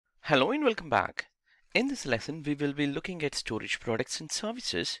Hello and welcome back. In this lesson, we will be looking at storage products and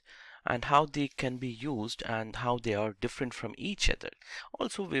services and how they can be used and how they are different from each other.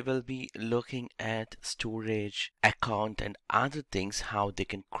 Also, we will be looking at storage account and other things, how they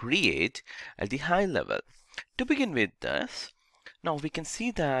can create at the high level. To begin with this, now we can see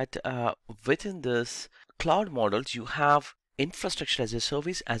that within this cloud models, you have infrastructure as a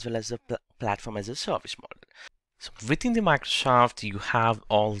service as well as the platform as a service model. So within the Microsoft, you have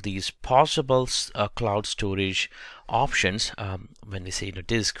all these possible cloud storage options. When we say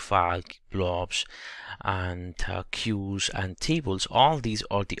disk, file, blobs, and queues and tables, all these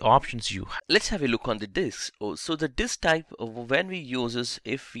are the options you have. Let's have a look on the disks. So the disk type, when we use is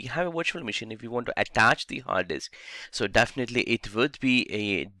if we have a virtual machine, if we want to attach the hard disk, so definitely it would be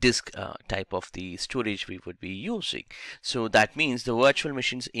a disk type of the storage we would be using. So that means the virtual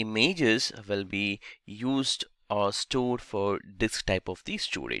machine's images will be used or stored for disk type of the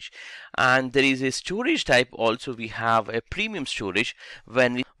storage. And there is a storage type also. We have a premium storage.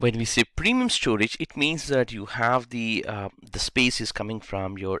 When we say premium storage, it means that you have the space is coming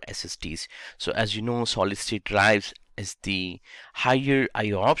from your SSDs. So as you know, solid state drives is the higher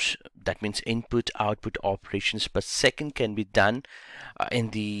IOPS, that means input output operations per second can be done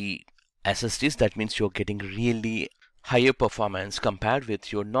in the SSDs. That means you're getting really higher performance compared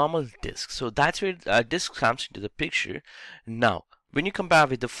with your normal disk. So that's where disk comes into the picture. Now when you compare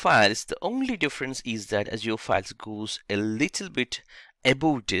with the files, the only difference is that Azure Files goes a little bit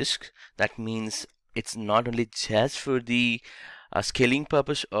above disk. That means it's not only just for the scaling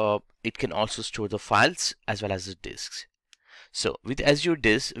purpose, it can also store the files as well as the disks. So with Azure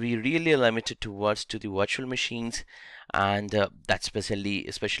Disk, we really are limited towards to the virtual machines, and that's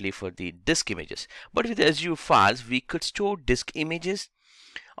especially for the disk images. But with Azure Files, we could store disk images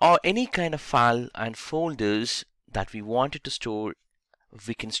or any kind of file and folders that we wanted to store.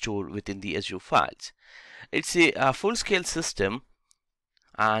 We can store within the Azure Files. It's a full-scale system,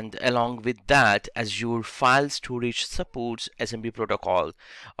 and along with that, Azure File Storage supports SMB protocol,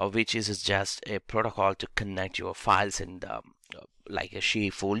 which is just a protocol to connect your files and like a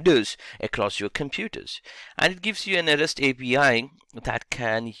share folders across your computers. And it gives you an REST API that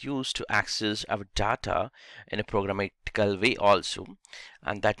can use to access our data in a programmatical way also.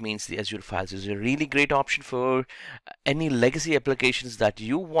 And that means the Azure Files is a really great option for any legacy applications that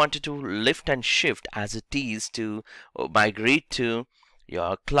you wanted to lift and shift as it is to migrate to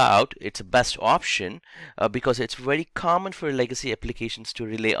your cloud. It's the best option because it's very common for legacy applications to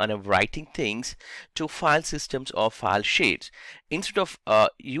rely on writing things to file systems or file shares. Instead of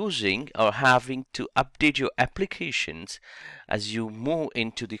using or having to update your applications as you move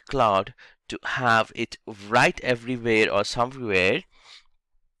into the cloud to have it write everywhere or somewhere,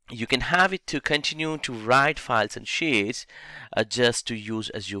 you can have it to continue to write files and shares just to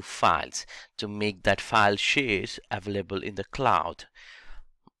use Azure Files to make that file shares available in the cloud.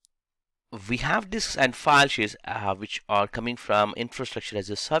 We have disks and file shares which are coming from infrastructure as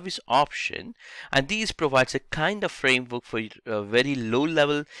a service option, and these provides a kind of framework for very low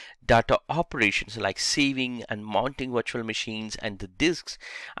level data operations like saving and mounting virtual machines and the disks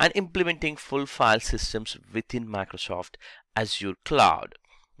and implementing full file systems within Microsoft Azure Cloud.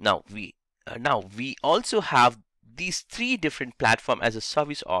 Now we also have these three different platform as a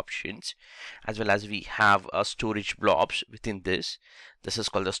service options, as well as we have storage blobs within this. This is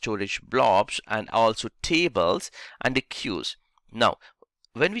called the storage blobs, and also tables and the queues. Now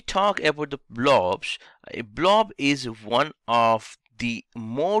when we talk about the blobs, a blob is one of the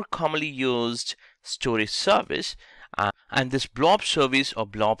more commonly used storage service, and this blob service or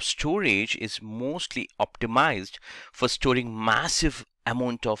blob storage is mostly optimized for storing massive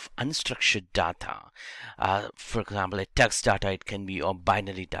amount of unstructured data. For example, a text data, it can be, or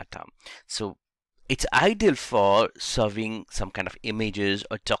binary data. So it's ideal for serving some kind of images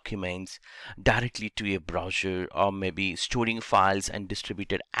or documents directly to a browser, or maybe storing files and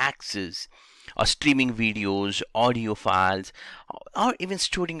distributed access, or streaming videos, audio files, or even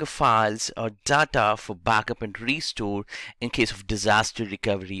storing files or data for backup and restore in case of disaster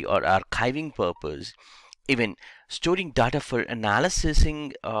recovery or archiving purpose. Even storing data for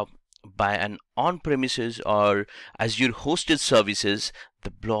analyzing by an on-premises or Azure hosted services,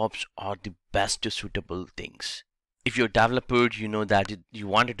 the blobs are the best suitable things. If you're a developer, you know that you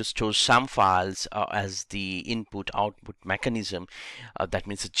wanted to store some files as the input-output mechanism. That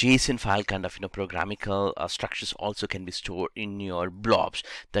means a JSON file kind of programmatical structures also can be stored in your blobs.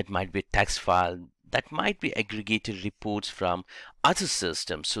 That might be a text file, that might be aggregated reports from other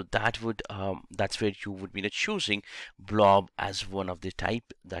systems. So that's where you would be choosing Blob as one of the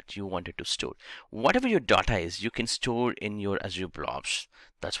type that you wanted to store. Whatever your data is, you can store in your Azure Blobs.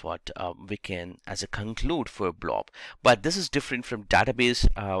 That's what we can as a conclude for Blob. But this is different from database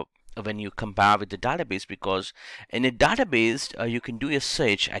when you compare with the database, because in a database you can do a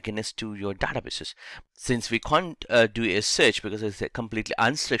search against to your databases. Since we can't do a search because it's a completely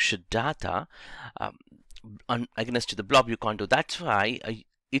unstructured data against to the Blob, you can't do. That's why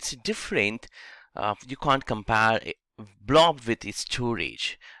it's different. You can't compare Blob with its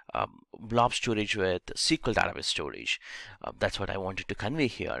storage, Blob storage with SQL database storage. That's what I wanted to convey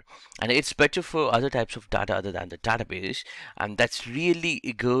here. And it's better for other types of data other than the database, and that's really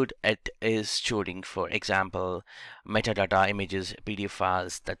good at is storing, for example, metadata, images, PDF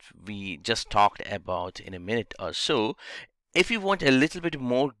files that we just talked about in a minute or so. If you want a little bit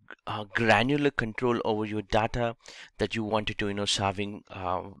more granular control over your data that you wanted to serving,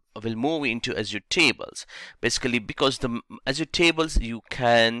 will move into Azure Tables. Basically, because the Azure Tables you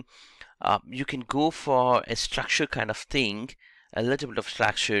can go for a structure kind of thing, a little bit of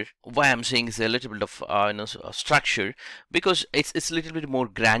structure. Why I'm saying is a little bit of structure, because it's a little bit more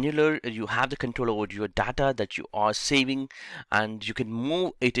granular. You have the control over your data that you are saving, and you can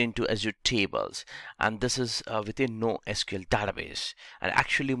move it into Azure Tables. And this is within NoSQL database, and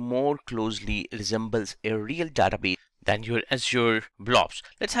actually more closely resembles a real database than your Azure Blobs.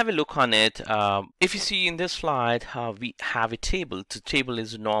 Let's have a look on it. If you see in this slide, we have a table. The table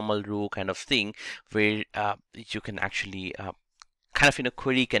is a normal row kind of thing where you can actually kind of in a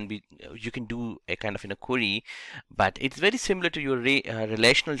query can be, you can do a kind of in a query, but it's very similar to your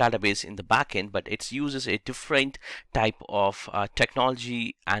relational database in the backend, but it uses a different type of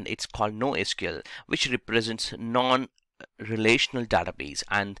technology, and it's called NoSQL, which represents non-relational database.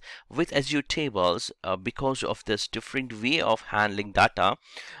 And with Azure Tables, because of this different way of handling data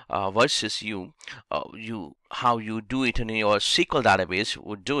versus how you do it in your SQL database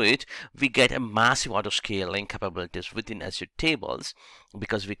would do it, we get a massive auto scaling capabilities within Azure Tables,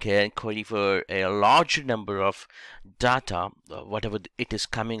 because we can query for a larger number of data, whatever it is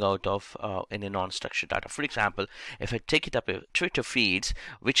coming out of in a non-structured data. For example, if I take it up a Twitter feeds,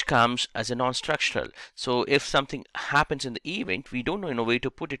 which comes as a non-structural, so if something happens in the event, we don't know a way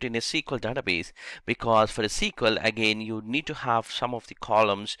to put it in a SQL database, because for a SQL, again, you need to have some of the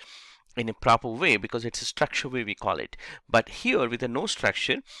columns in a proper way, because it's a structure way we call it. But here with a no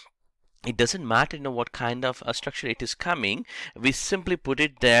structure, it doesn't matter what kind of a structure it is coming, we simply put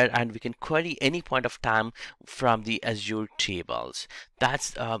it there and we can query any point of time from the Azure Tables.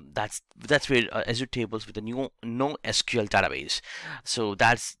 That's where Azure Tables with a new NoSQL database. So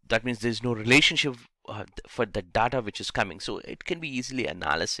that means there's no relationship for the data which is coming, so it can be easily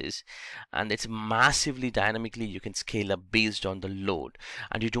analysis, and it's massively dynamically you can scale up based on the load,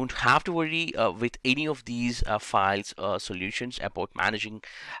 and you don't have to worry with any of these files solutions about managing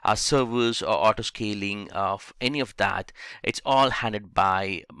servers or auto scaling of any of that. It's all handled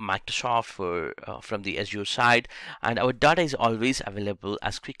by Microsoft from the Azure side, and our data is always available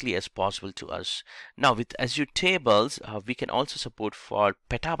as quickly as possible to us. Now with Azure Tables, we can also support for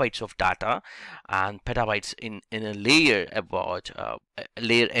petabytes of data, and petabytes in a layer about a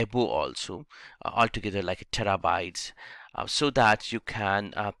layer above also, altogether like terabytes, so that you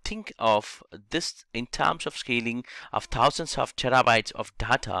can think of this in terms of scaling of thousands of terabytes of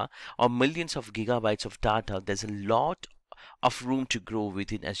data or millions of gigabytes of data. There's a lot of room to grow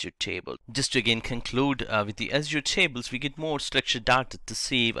within Azure Table. Just to again conclude, with the Azure Tables, we get more structured data to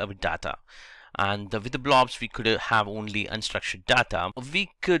save our data. And with the Blobs, we could have only unstructured data. We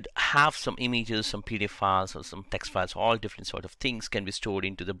could have some images, some PDF files, or some text files. All different sort of things can be stored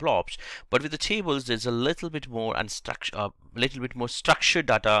into the Blobs. But with the tables, there's a little bit more structured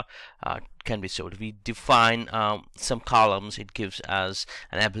data can be stored. We define some columns. It gives us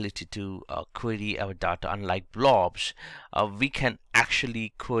an ability to query our data. Unlike Blobs, we can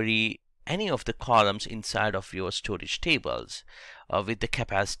actually query any of the columns inside of your storage tables. With the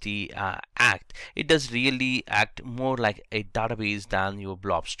capacity act, it does really act more like a database than your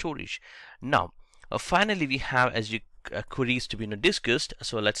Blob storage. Now finally we have Azure queries to be discussed,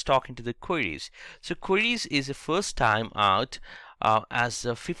 so let's talk into the queries. So queries is the first time out as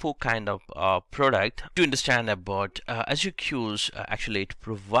a FIFO kind of product. To understand about Azure Queues, actually it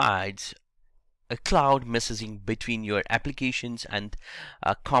provides a cloud messaging between your applications and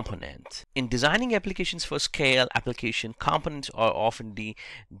components. In designing applications for scale, application components are often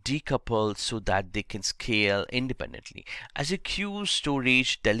decoupled so that they can scale independently. Azure Queue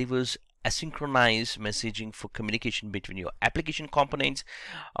Storage delivers asynchronous messaging for communication between your application components,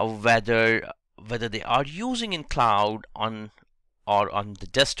 whether whether they are using in cloud or on the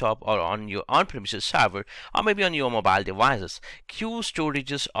desktop or on your on-premises server or maybe on your mobile devices. Queue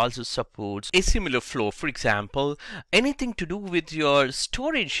storages also supports a similar flow. For example, anything to do with your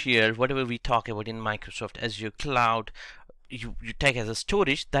storage here, whatever we talk about in Microsoft Azure Cloud, you take as a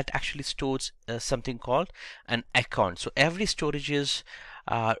storage that actually stores something called an account. So every storage is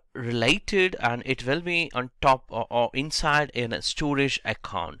related and it will be on top or inside in a storage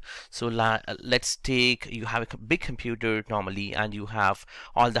account. So let's take, you have a big computer normally and you have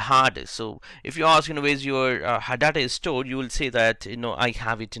all the hard disk. So if you ask, where's your data is stored, you will say that, I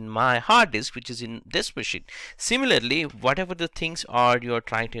have it in my hard disk, which is in this machine. Similarly, whatever the things are you're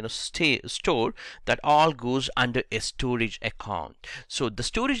trying to store, that all goes under a storage account. So the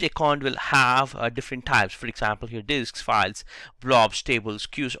storage account will have different types. For example, here disks, files, blobs, tables,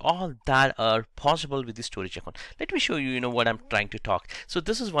 queues, all that are possible with the storage account. Let me show you, what I'm trying to talk. So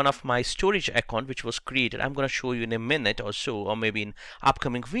this is one of my storage account which was created. I'm going to show you in a minute or so, or maybe in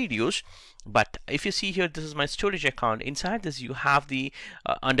upcoming videos. But if you see here, this is my storage account. Inside this, you have the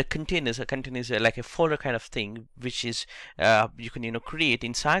under containers. A container is like a folder kind of thing, which is you can create.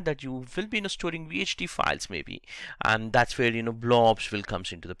 Inside that, you will be storing VHD files maybe, and that's where blobs will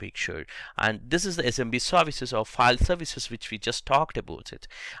comes into the picture. And this is the SMB services or file services which we just talked about it.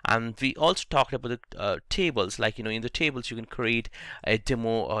 And we also talked about the tables. Like in the tables, you can create a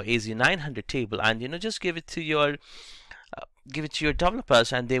demo or AZ900 table, and just give it to your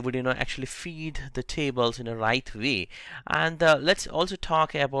developers, and they would actually feed the tables in a right way. And let's also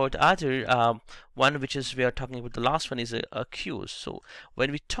talk about other one, which is we are talking about. The last one is a queues. So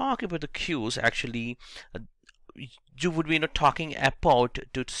when we talk about the queues, actually you would be talking about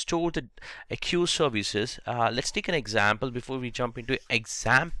to store the queue services. Let's take an example. Before we jump into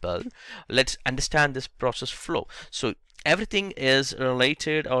example, let's understand this process flow. So everything is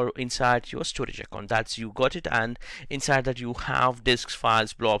related or inside your storage account. That's you got it, and inside that you have disks,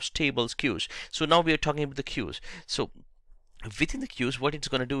 files, blobs, tables, queues. So now we are talking about the queues. So within the queues, what it's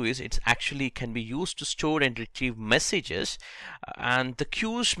going to do is it's actually can be used to store and retrieve messages, and the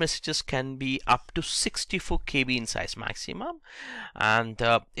queues messages can be up to 64 KB in size maximum, and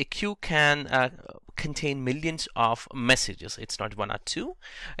a queue can contain millions of messages. It's not one or two.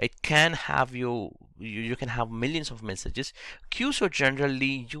 It can have you can have millions of messages. Queues are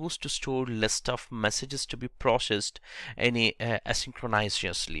generally used to store list of messages to be processed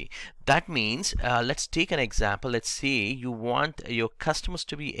asynchronously. That means let's take an example. Let's say you want your customers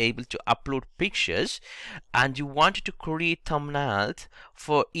to be able to upload pictures, and you wanted to create thumbnails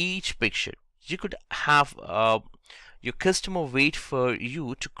for each picture. You could have your customer wait for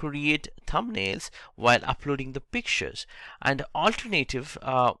you to create thumbnails while uploading the pictures. And the alternative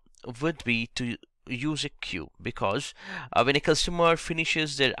would be to use a queue, because when a customer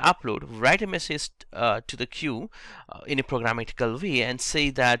finishes their upload, write a message to the queue in a programmatical way and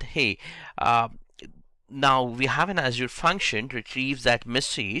say that, hey, now we have an Azure function retrieves that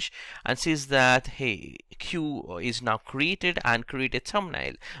message and says that, hey, queue is now created and create a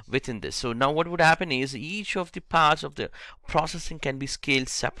thumbnail within this. So now what would happen is each of the parts of the processing can be scaled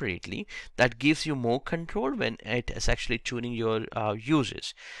separately. That gives you more control when it is actually tuning your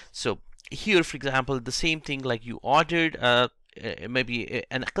users. So here, for example, the same thing, like you ordered maybe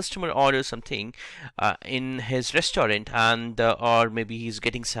a customer orders something in his restaurant, and or maybe he's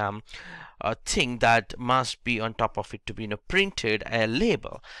getting some thing that must be on top of it to be printed a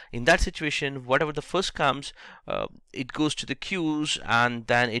label. In that situation, whatever the first comes, it goes to the queues, and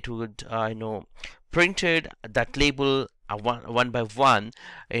then it would printed that label one by one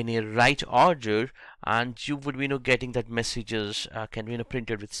in a right order, and you would be getting that messages can be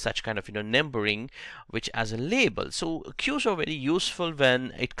printed with such kind of numbering, which as a label. So queues are very useful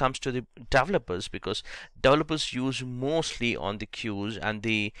when it comes to the developers, because developers use mostly on the queues, and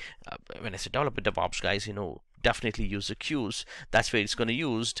the when I say developer, DevOps guys definitely use the queues. That's where it's going to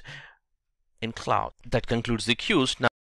used in cloud. That concludes the queues. Now